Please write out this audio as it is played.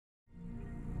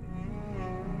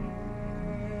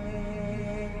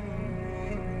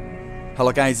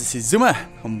Hello guys, this is Zuma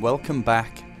and welcome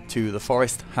back to the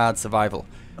Forest Hard Survival.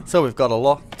 So we've got a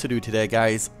lot to do today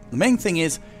guys. The main thing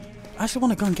is, I actually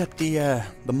want to go and get the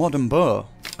modern bow.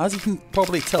 As you can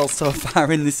probably tell so far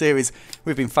in this series,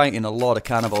 we've been fighting a lot of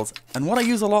cannibals. And what I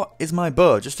use a lot is my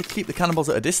bow, just to keep the cannibals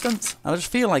at a distance. And I just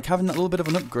feel like having that little bit of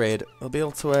an upgrade, I'll be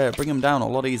able to bring them down a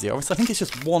lot easier. Obviously I think it's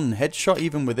just one headshot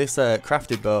even with this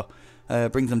crafted bow.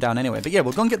 Brings them down anyway. But yeah,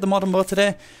 we'll go and get the modern bow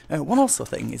today. One also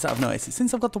thing is that I've noticed is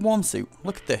since I've got the warm suit,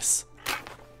 look at this.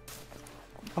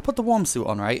 I put the warm suit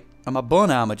on, right, and my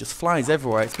bone armor just flies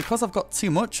everywhere. It's because I've got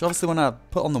too much. Obviously when I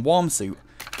put on the warm suit,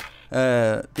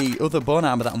 the other bone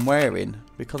armor that I'm wearing,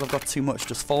 because I've got too much,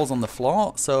 just falls on the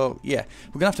floor. So yeah,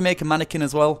 we're gonna have to make a mannequin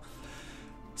as well.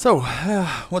 So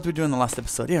what did we do in the last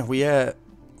episode? Yeah, we the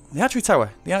archery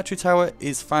tower. The archery tower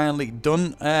is finally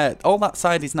done. All that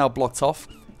side is now blocked off.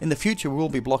 In the future, we'll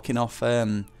be blocking off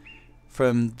from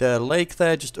the lake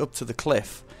there just up to the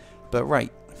cliff. But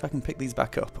right, if I can pick these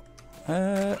back up.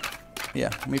 Yeah,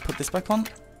 let me put this back on.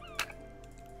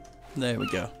 There we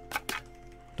go.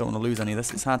 Don't want to lose any of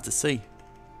this. It's hard to see.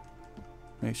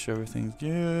 Make sure everything's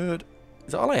good.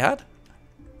 Is that all I had?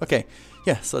 Okay,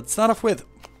 yeah, so let's start off with,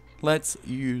 let's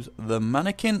use the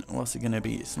mannequin. What's it going to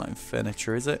be? It's not in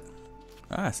furniture, is it?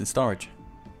 Ah, it's in storage.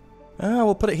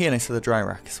 We'll put it here next to the dry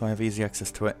rack so I have easy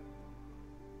access to it.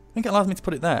 I think it allows me to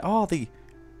put it there. Oh,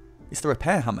 it's the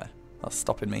repair hammer. That's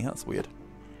stopping me. That's weird.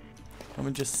 Let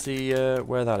me just see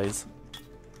where that is.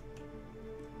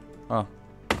 Oh.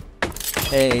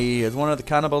 Hey, has one of the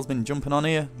cannibals been jumping on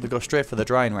here? They go straight for the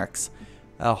drying racks.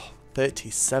 Oh,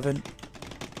 37.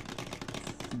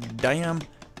 Damn.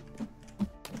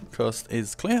 Coast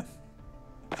is clear.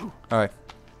 Alright.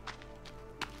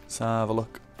 Let's have a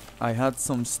look. I had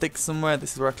some sticks somewhere.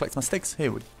 This is where I collect my sticks.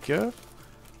 Here we go.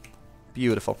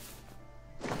 Beautiful.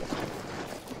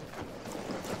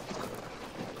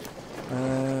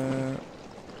 I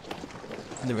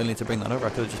didn't really need to bring that over. I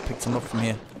could have just picked some up from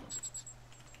here.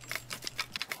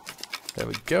 There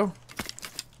we go.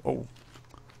 Oh.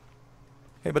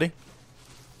 Hey, buddy.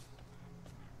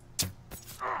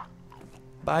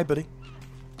 Bye, buddy.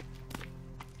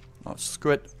 Oh,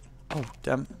 screw it. Oh,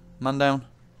 damn. Man down.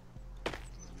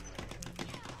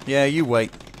 Yeah, you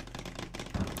wait.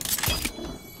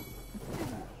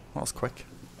 That was quick.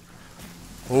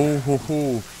 Oh, ho,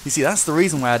 ho. You see, that's the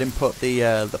reason why I didn't put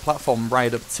the platform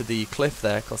right up to the cliff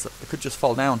there, because it could just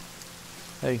fall down.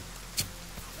 Hey.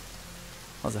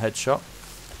 That was a headshot.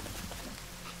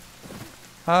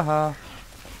 Haha.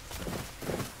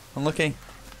 Unlucky.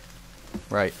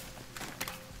 Right.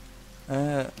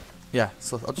 Yeah,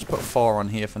 so I'll just put 4 on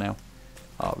here for now.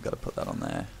 Oh, we've got to put that on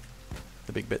there.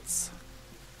 The big bits.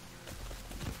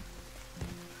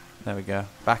 There we go.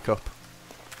 Back up.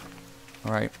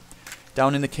 Alright.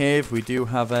 Down in the cave we do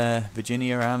have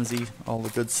Virginia, Ramsey, all the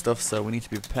good stuff, so we need to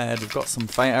be prepared. We've got some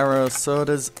fire arrows,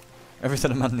 sodas,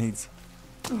 everything a man needs.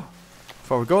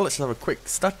 Before we go, let's just have a quick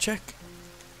stat check.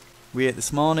 We ate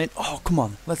this morning. Oh, come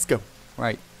on. Let's go.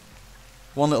 Right.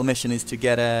 One little mission is to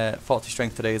get 40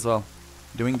 strength today as well.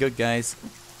 Doing good, guys.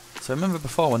 So I remember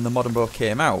before when the modern bow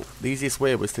came out, the easiest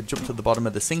way was to jump to the bottom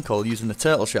of the sinkhole using the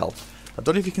turtle shell. I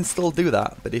don't know if you can still do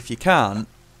that, but if you can,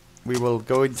 we will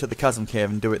go into the chasm cave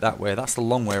and do it that way. That's the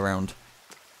long way around.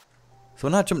 So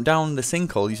when I jumped down the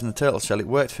sinkhole using the turtle shell, it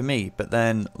worked for me, but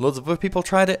then loads of other people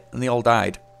tried it and they all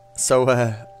died. So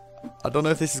I don't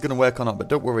know if this is going to work or not, but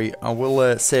don't worry, I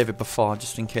will save it before,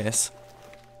 just in case.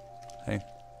 Hey.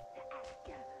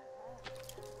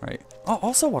 Right. Oh,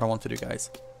 also what I want to do,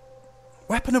 guys.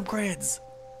 Weapon upgrades!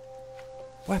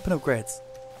 Weapon upgrades.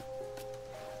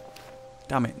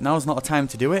 Damn it, now's not a time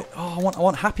to do it. Oh, I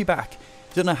want Happy back.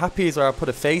 You don't know Happy is where I put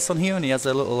a face on here and he has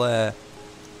a little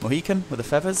Mohican with the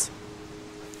feathers.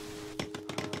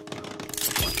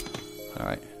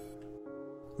 Alright.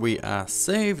 We are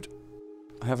saved.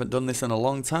 I haven't done this in a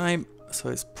long time, so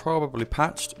it's probably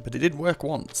patched, but it did work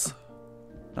once.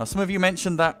 Now some of you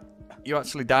mentioned that you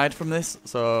actually died from this,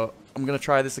 so I'm going to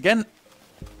try this again.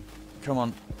 Come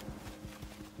on.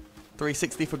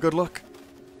 360 for good luck.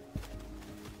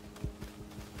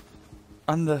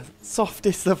 And the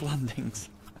softest of landings.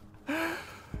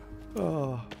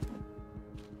 Oh.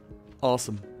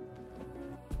 Awesome.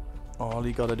 All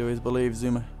you gotta do is believe,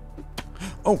 Zuma.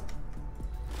 Oh!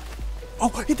 Oh,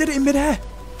 he did it in midair!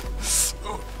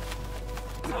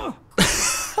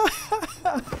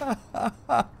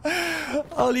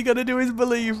 All you gotta do is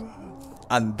believe.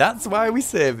 And that's why we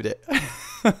saved it.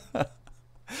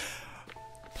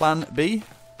 Plan B.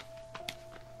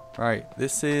 Right,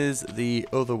 this is the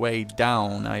other way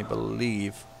down, I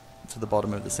believe, to the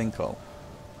bottom of the sinkhole.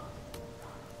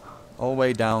 All the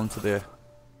way down to the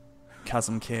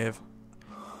chasm cave.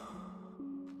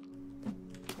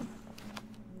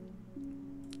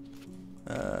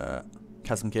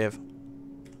 Chasm Cave.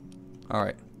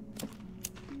 Alright.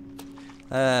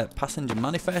 Passenger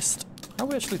Manifest. How are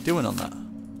we actually doing on that?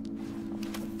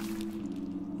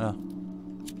 Oh.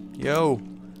 Yo.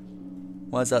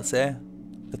 What does that say?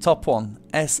 The top one.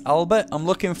 S. Albert? I'm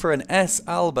looking for an S.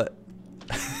 Albert.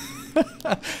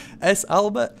 S.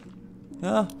 Albert?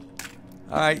 Yeah.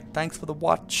 Alright, thanks for the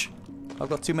watch. I've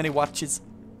got too many watches.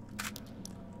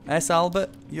 S. Albert?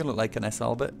 You look like an S.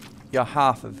 Albert. You're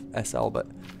half of S. Albert.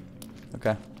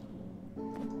 Okay.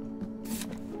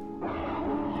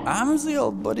 I'm the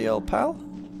old buddy, old pal.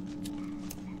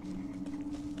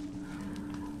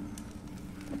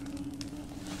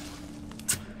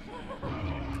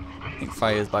 I think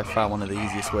fire is by far one of the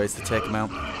easiest ways to take him out.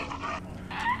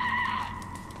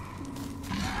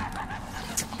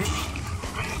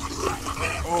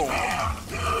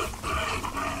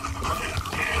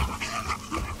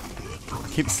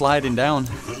 Keep sliding down.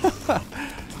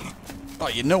 Oh,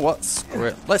 you know what? Screw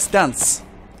it. Let's dance.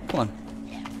 Come on.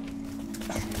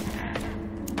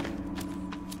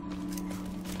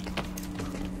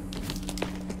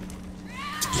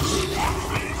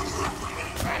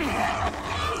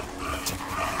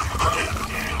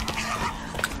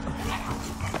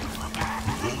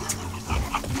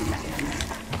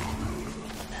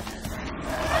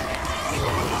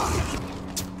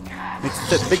 Need to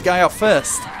take the big guy out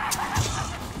first.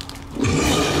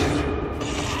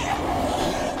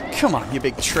 Come on, you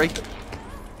big tree.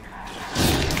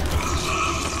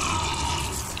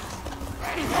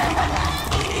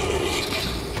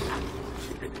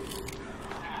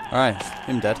 Alright,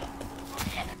 him dead.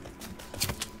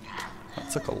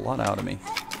 That took a lot out of me.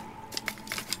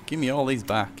 Give me all these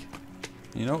back.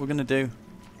 You know what we're gonna do?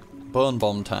 Burn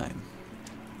bomb time.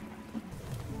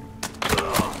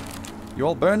 You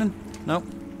all burning? No.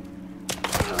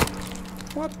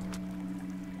 What?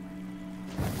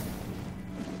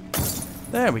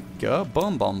 There we go.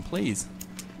 Bomb bomb, please.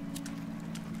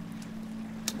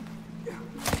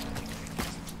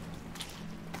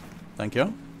 Thank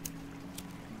you.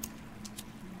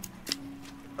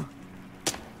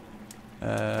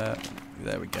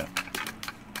 There we go.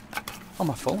 Oh,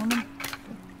 am I full on them?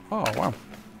 Oh, wow.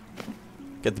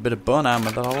 Get the bit of bone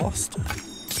armor that I lost.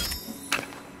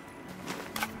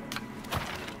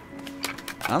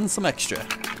 And some extra.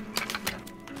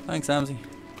 Thanks, Amsy.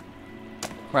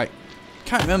 Right.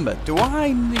 Can't remember. Do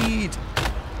I need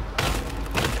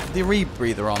the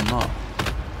rebreather or not?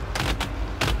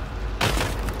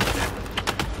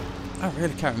 I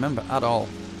really can't remember at all.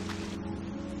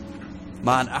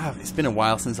 Man, it's been a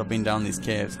while since I've been down these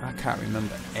caves. I can't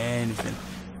remember anything.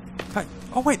 Right.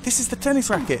 Oh wait, this is the tennis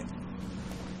racket.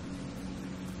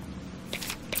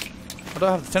 I don't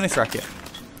have the tennis racket.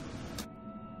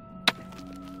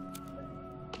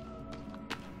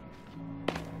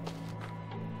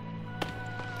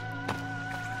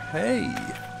 Hey.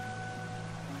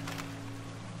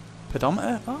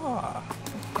 Pedometer? Ah.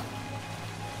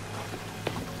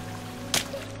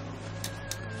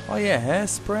 Oh yeah,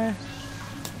 hairspray.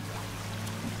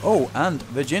 Oh, and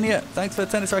Virginia, thanks for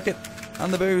the tennis racket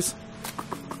and the booze.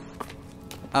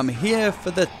 I'm here for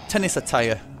the tennis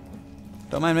attire.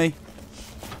 Don't mind me.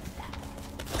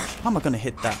 How am I going to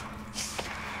hit that?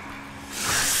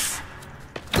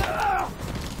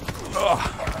 Oh.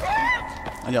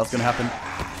 I knew that was going to happen.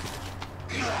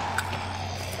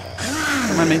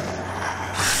 Don't mind me.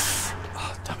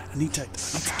 Oh, damn it. I need to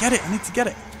get it. I need to get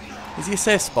it. Is he a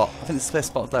safe spot? I think the safe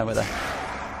spot's down with there.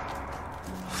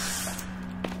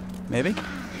 Maybe?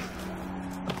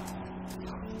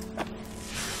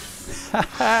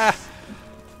 I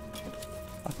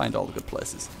find all the good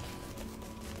places.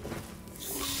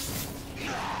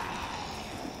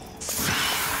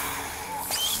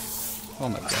 Oh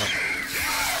my god.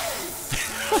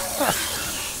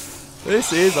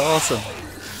 This is awesome.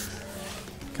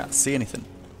 Can't see anything.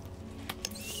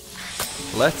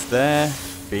 Let there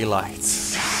be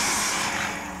light.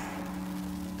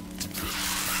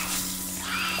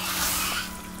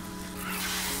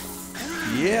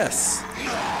 Yes!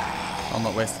 I'm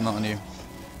not wasting that on you.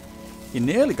 You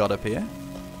nearly got up here.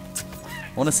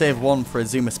 I want to save one for a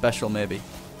Zuma special, maybe.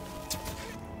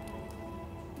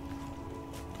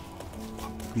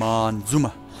 Come on,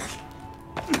 Zuma.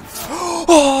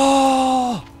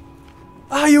 Oh!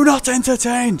 Are you not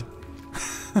entertained?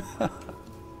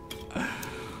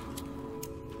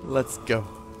 Let's go.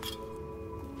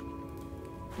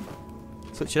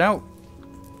 Switch it out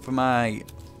for my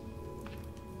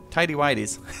tidy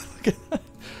whities.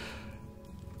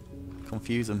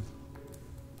 Confuse them.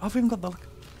 Oh, I've even got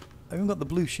the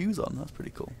blue shoes on. That's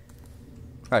pretty cool.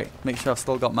 Right, make sure I've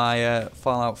still got my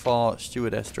Fallout 4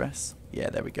 stewardess dress. Yeah,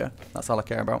 there we go. That's all I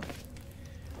care about.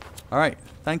 Alright,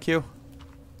 thank you.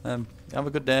 Have a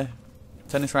good day.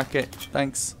 Tennis racket,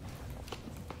 thanks.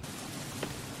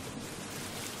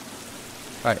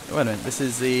 Right, wait a minute. This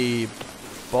is the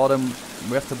bottom.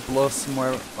 We have to blow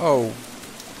somewhere. Oh.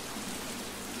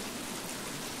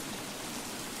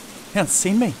 He hasn't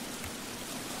seen me.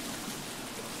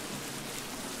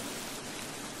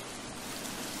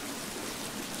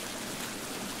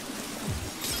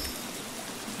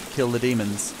 Kill the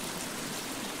demons.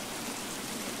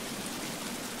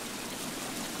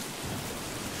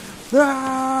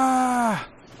 Ah!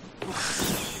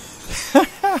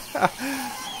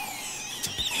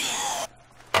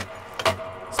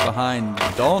 It's behind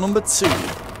door number 2.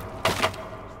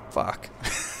 Fuck.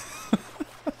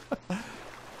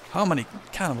 How many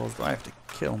cannibals do I have to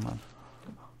kill, man?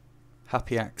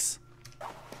 Happy axe.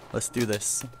 Let's do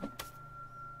this.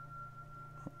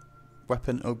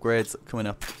 Weapon upgrades coming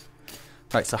up.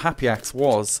 Right, so happy axe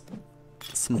was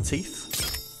some teeth.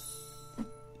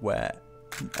 Where?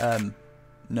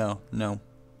 No.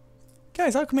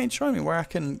 Guys, how come you ain't showing me where I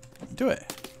can do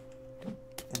it?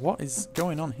 What is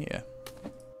going on here?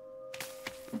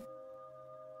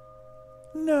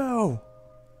 No!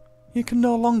 You can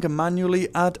no longer manually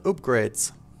add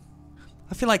upgrades.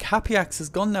 I feel like happy axe is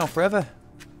gone now forever.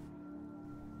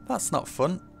 That's not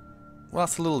fun. Well,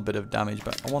 that's a little bit of damage,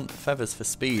 but I want feathers for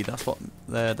speed. That's what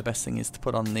the best thing is to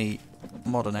put on the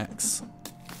modern axe.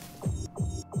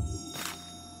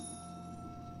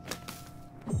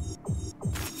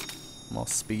 More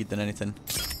speed than anything.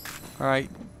 Alright,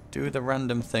 do the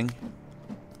random thing.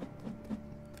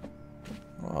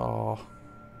 Oh.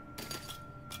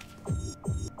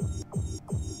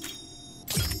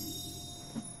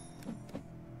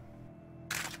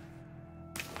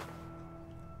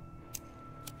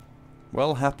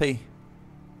 Well, happy.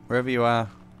 Wherever you are.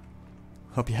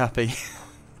 Hope you're happy.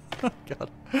 Oh god.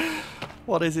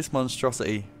 What is this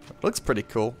monstrosity? Looks pretty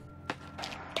cool.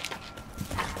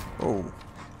 Oh.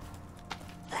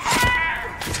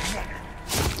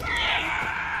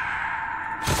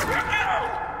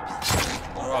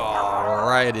 Oh,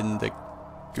 right in the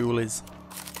ghoulies.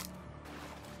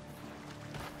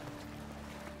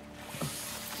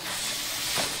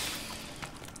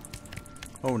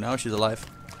 Oh, now she's alive.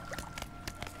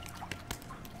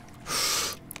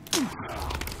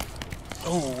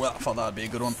 Oh, I thought that would be a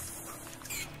good one.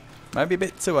 Might be a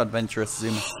bit too adventurous,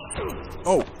 Zuma.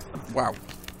 Oh, wow.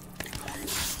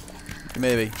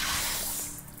 Maybe.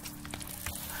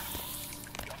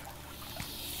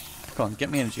 Come on, get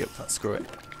me energy up. Screw it.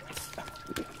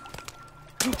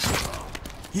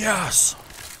 Yes!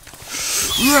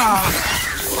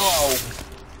 Oh,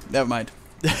 never mind.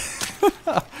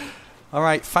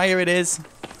 Alright, fire it is.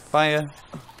 Fire.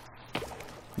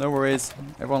 No worries.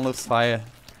 Everyone loves fire.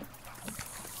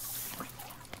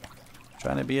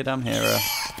 Trying to be a damn hero.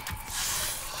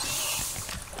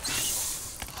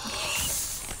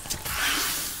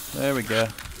 There we go.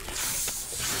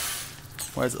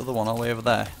 Where's the other one? All the way over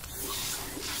there.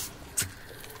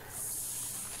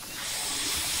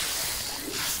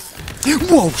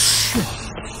 Whoa!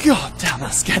 Shit. God damn,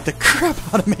 that scared the crap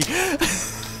out of me.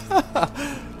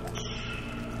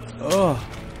 Oh.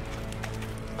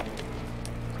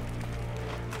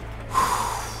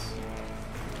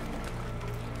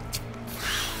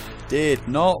 Did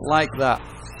not like that.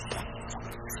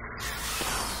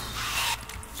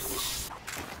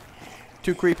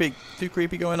 Too creepy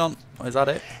going on. Oh, is that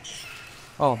it?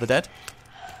 Oh, they're dead.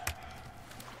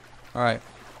 Alright.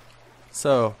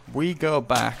 So, we go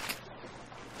back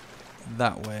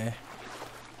that way.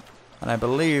 And I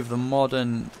believe the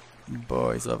modern bow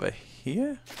is over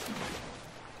here.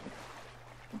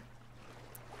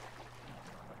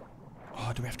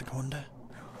 Oh, do we have to go under?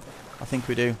 I think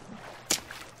we do.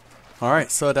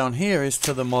 Alright, so down here is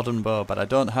to the modern bow, but I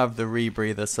don't have the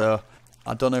rebreather, so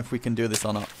I don't know if we can do this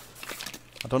or not.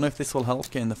 I don't know if this will help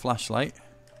getting the flashlight.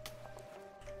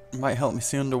 Might help me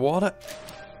see underwater.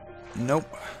 Nope.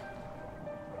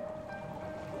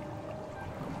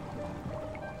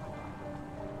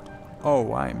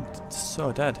 Oh, I'm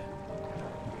so dead.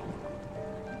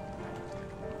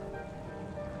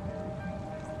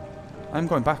 I'm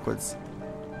going backwards.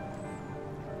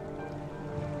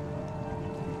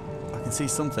 I can see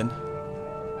something.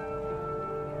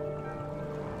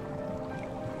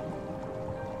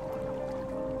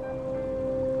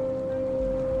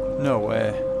 No way.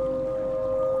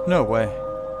 No way.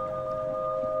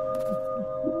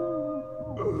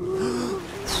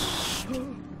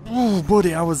 Oh,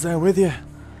 buddy, I was there with you.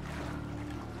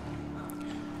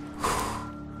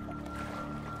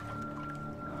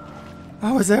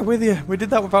 I was there with you. We did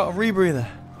that without a rebreather.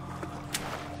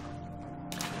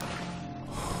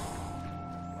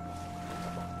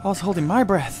 I was holding my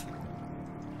breath.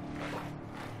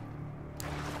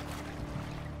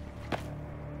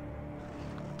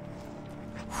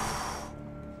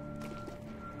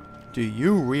 Do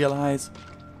you realise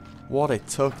what it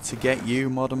took to get you,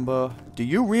 Modern Bow? Do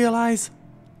you realise?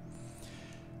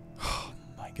 Oh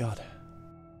my god.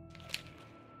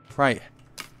 Right.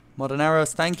 Modern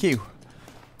arrows, thank you.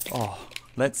 Oh,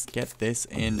 let's get this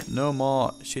in. No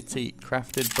more shitty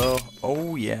crafted bow.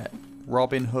 Oh yeah.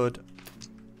 Robin Hood.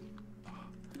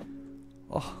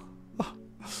 Oh,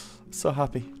 so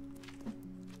happy.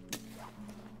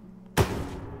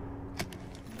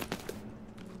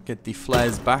 Get the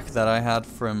flares back that I had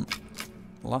from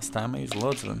last time. I used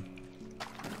loads of them.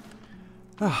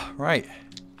 Ah, right.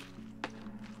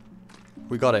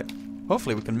 We got it.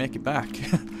 Hopefully we can make it back.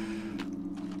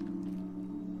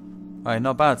 Alright,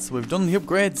 not bad. So we've done the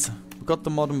upgrades. We've got the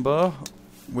modern bow.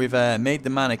 We've made the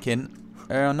mannequin.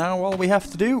 Now all we have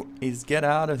to do is get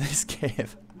out of this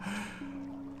cave.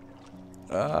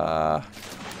 I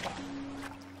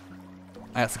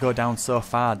had to go down so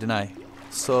far, didn't I?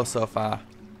 So far.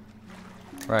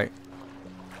 Right.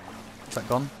 Is that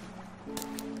gone?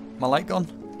 My light gone?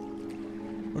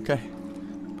 Okay.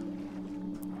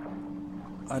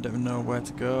 I don't know where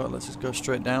to go. Let's just go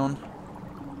straight down.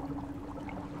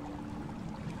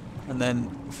 And then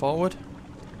forward.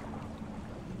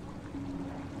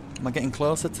 Am I getting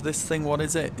closer to this thing? What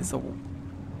is it? It's a...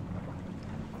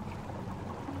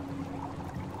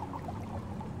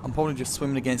 I'm probably just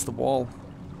swimming against the wall.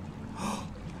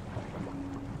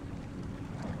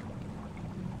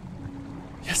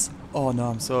 Yes! Oh no,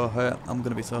 I'm so hurt. I'm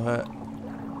gonna be so hurt.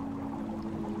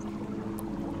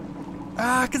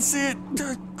 Ah, I can see it!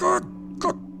 God!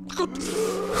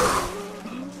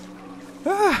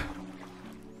 Ah!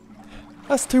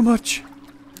 That's too much.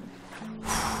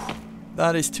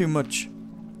 That is too much.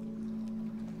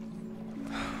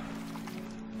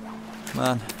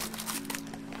 Man.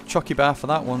 Chalky bar for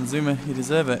that one, Zuma. You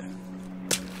deserve it.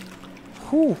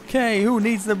 Okay, who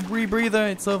needs the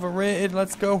rebreather? It's overrated.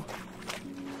 Let's go.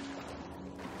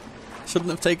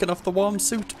 Shouldn't have taken off the warm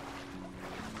suit.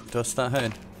 Does start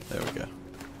hurting? There we go.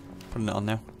 Putting it on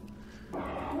now.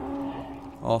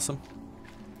 Awesome.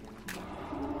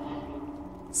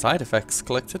 Side effects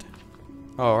collected.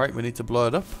 Alright, we need to blow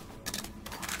it up.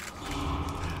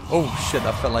 Oh shit,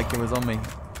 that felt like it was on me.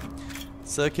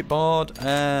 Circuit board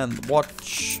and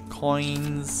watch,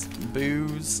 coins,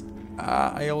 booze.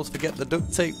 I always forget the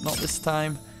duct tape, not this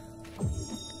time.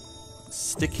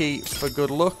 Sticky for good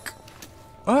luck.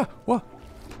 Ah, what?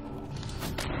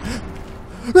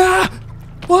 Ah!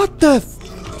 What the?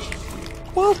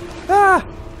 What? Ah!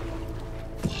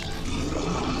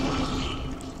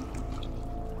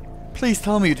 Please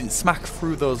tell me you didn't smack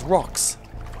through those rocks.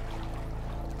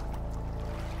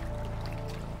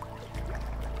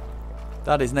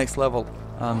 That is next level,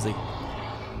 Armsy.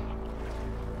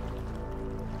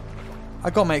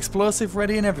 I got my explosive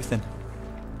ready and everything.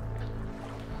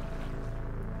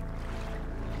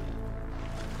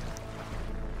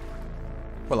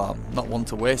 Well, I'm not one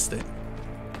to waste it.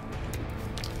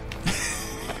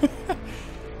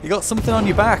 You got something on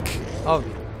your back. Oh,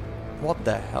 what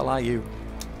the hell are you?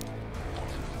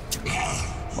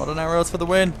 Modern arrows for the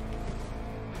win.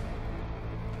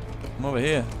 I'm over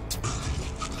here.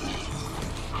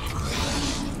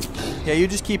 Yeah, you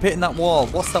just keep hitting that wall.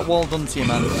 What's that wall done to you,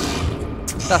 man?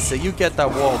 That's it, you get that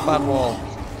wall. Bad wall.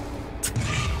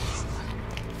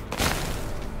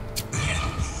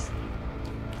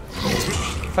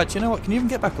 In fact, you know what? Can you even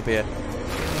get back up here?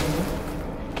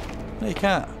 No, you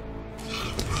can't.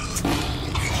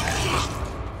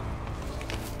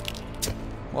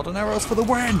 Modern arrows for the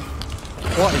win!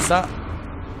 What is that?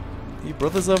 Are you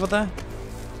brothers over there?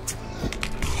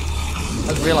 I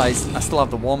just realised I still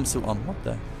have the warm suit on. What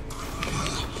the?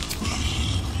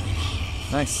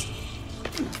 Nice.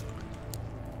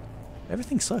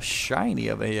 Everything's so shiny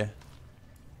over here.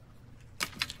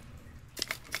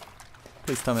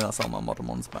 Please tell me that's all my modern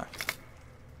ones back.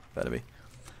 Better be.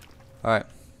 Alright.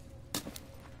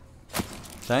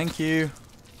 Thank you.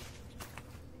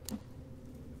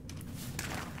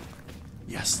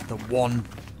 Yes, the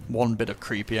one bit of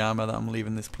creepy armor that I'm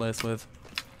leaving this place with.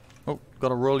 Oh,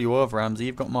 gotta roll you over, Ramsey.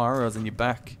 You've got more arrows in your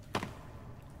back.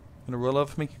 Gonna roll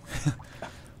over me?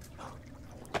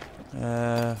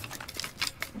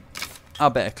 I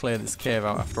better clear this cave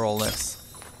out after all this.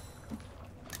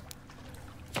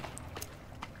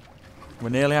 We're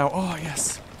nearly out. Oh,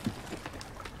 yes.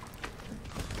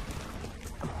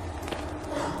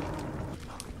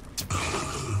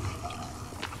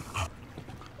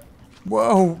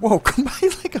 Whoa, whoa, come by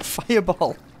like a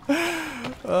fireball.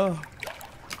 Oh.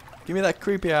 Give me that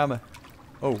creepy armor.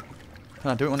 Oh,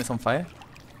 can I do it when it's on fire?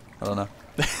 I don't know.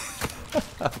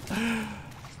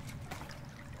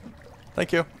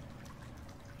 Thank you.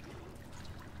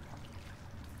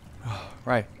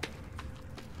 Right.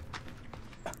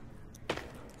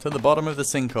 To the bottom of the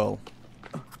sinkhole.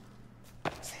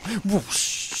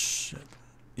 Whoosh.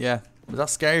 Yeah. Was that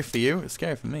scary for you? It's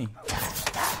scary for me.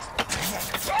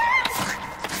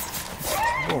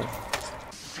 Whoa.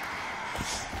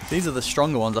 These are the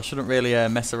stronger ones. I shouldn't really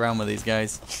mess around with these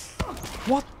guys.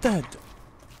 What the?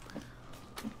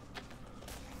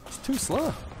 It's too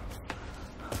slow.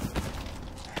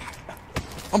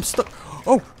 I'm stuck.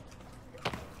 Oh!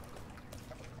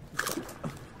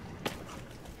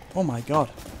 Oh my god.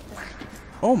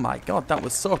 Oh my god, that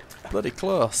was so bloody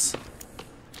close.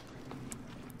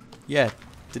 Yeah,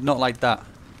 did not like that.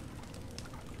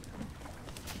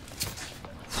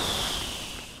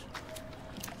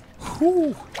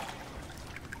 Whew.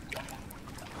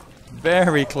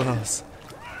 Very close.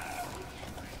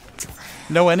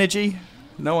 No energy,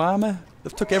 no armor.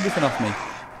 They've took everything off me.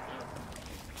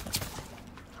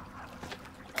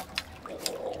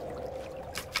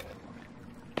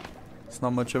 It's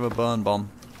not much of a burn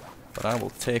bomb, but I will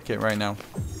take it right now.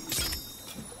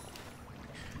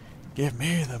 Give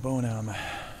me the bone armor.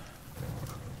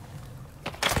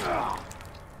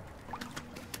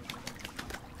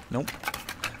 Nope.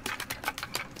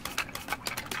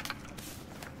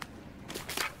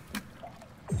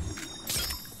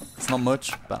 It's not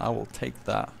much, but I will take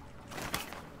that.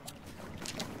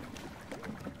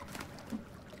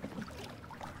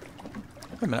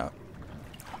 Wait a minute.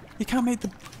 You can't make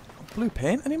the blue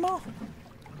paint anymore?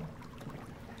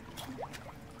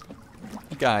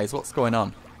 Guys, what's going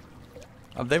on?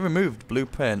 Have they removed blue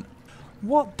paint?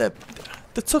 What the?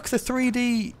 They took the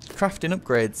 3D crafting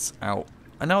upgrades out,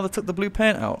 and now they took the blue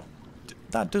paint out.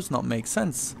 That does not make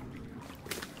sense.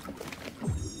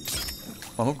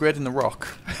 I'm upgrading the rock.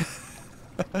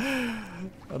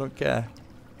 I don't care.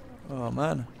 Oh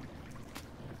man.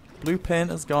 Blue paint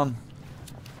has gone.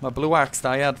 My blue axe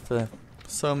that I had for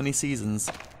so many seasons.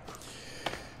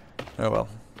 Oh well.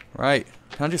 Right.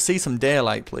 Can I just see some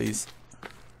daylight, please?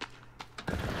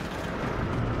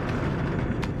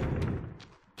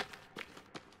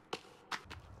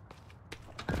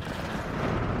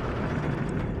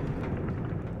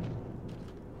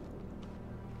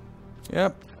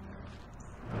 Yep.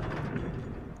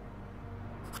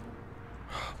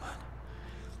 Oh, man.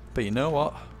 But you know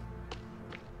what?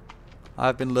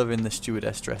 I've been loving the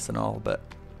stewardess dress and all, but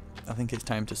I think it's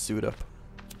time to suit up.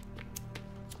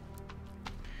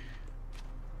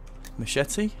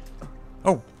 Machete?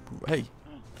 Oh, hey.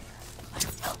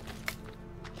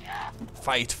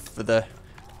 Fight for the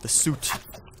suit.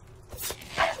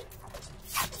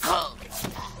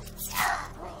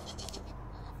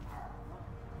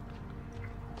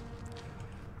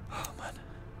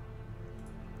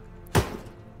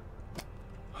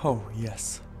 Oh,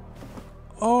 yes.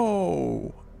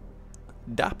 Oh!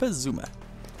 Dapper Zuma.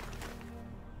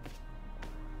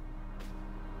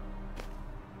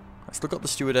 I still got the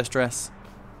stewardess dress.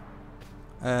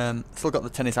 Still got the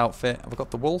tennis outfit. Have I got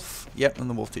the wolf? Yep, and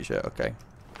the wolf t-shirt. Okay.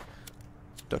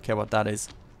 Don't care what that is.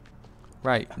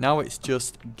 Right, now it's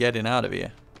just getting out of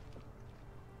here.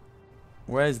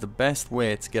 Where's the best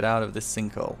way to get out of this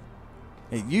sinkhole?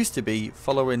 It used to be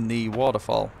following the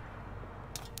waterfall.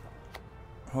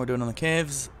 How are we doing on the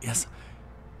caves? Yes.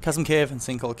 Chasm Cave and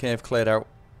Sinkhole Cave cleared out.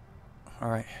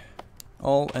 Alright.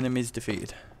 All enemies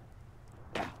defeated.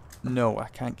 No, I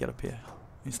can't get up here.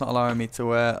 It's not allowing me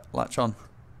to latch on.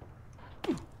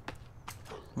 I've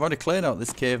already cleared out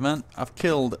this cave, man. I've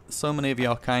killed so many of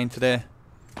your kind today.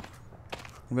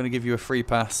 I'm going to give you a free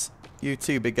pass. You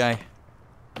too, big guy.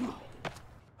 And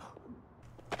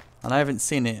I haven't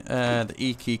seen it, the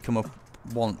E key come up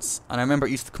once, and I remember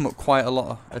it used to come up quite a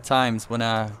lot of times when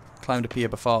I climbed up here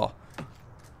before.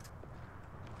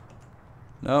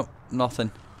 Nope,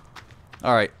 nothing.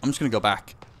 Alright, I'm just gonna go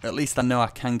back. At least I know I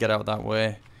can get out that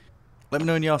way. Let me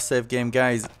know in your save game,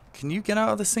 guys. Can you get out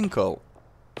of the sinkhole?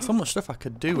 So much stuff I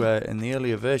could do in the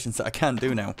earlier versions that I can't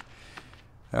do now.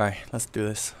 Alright, let's do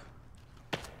this.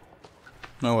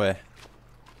 No way.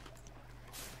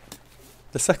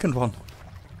 The second one.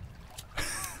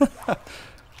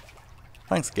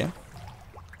 Thanks again.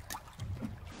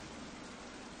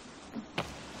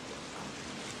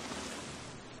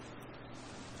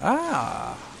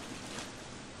 Ah!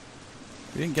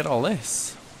 We didn't get all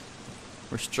this.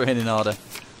 Restraining order.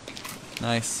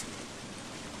 Nice.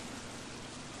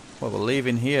 Well, we're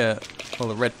leaving here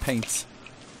full of red paint.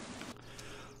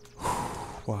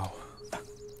 Wow.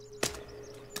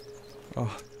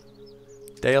 Oh.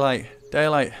 Daylight.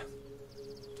 Daylight.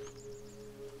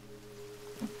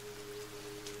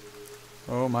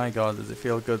 Oh my god, does it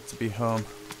feel good to be home?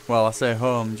 Well, I say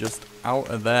home, just out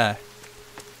of there.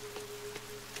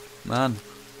 Man,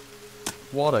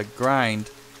 what a grind.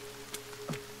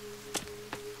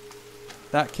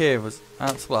 That cave was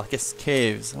well, I guess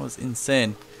caves, that was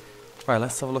insane. Right,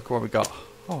 let's have a look at what we got.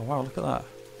 Oh wow, look at that.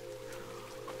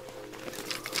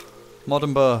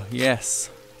 Modern bow, yes.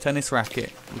 Tennis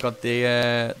racket. We got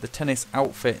the tennis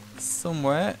outfit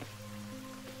somewhere.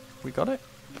 We got it?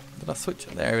 Did I switch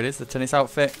it? There it is, the tennis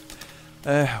outfit.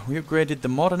 We upgraded the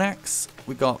modern axe.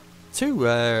 We got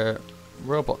 2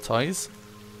 robot toys.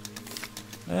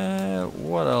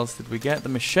 What else did we get? The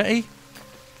machete.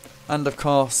 And of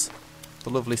course, the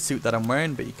lovely suit that I'm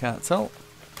wearing, but you can't tell.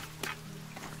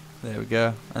 There we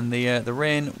go. And the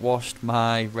rain washed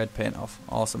my red paint off.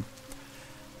 Awesome.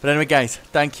 But anyway guys,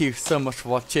 thank you so much for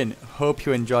watching. Hope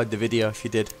you enjoyed the video. If you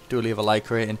did, do leave a like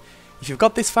rating. If you've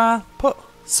got this far, put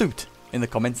suit in the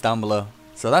comments down below.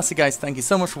 So that's it guys, thank you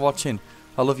so much for watching.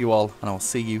 I love you all, and I will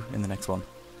see you in the next one.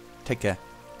 Take care.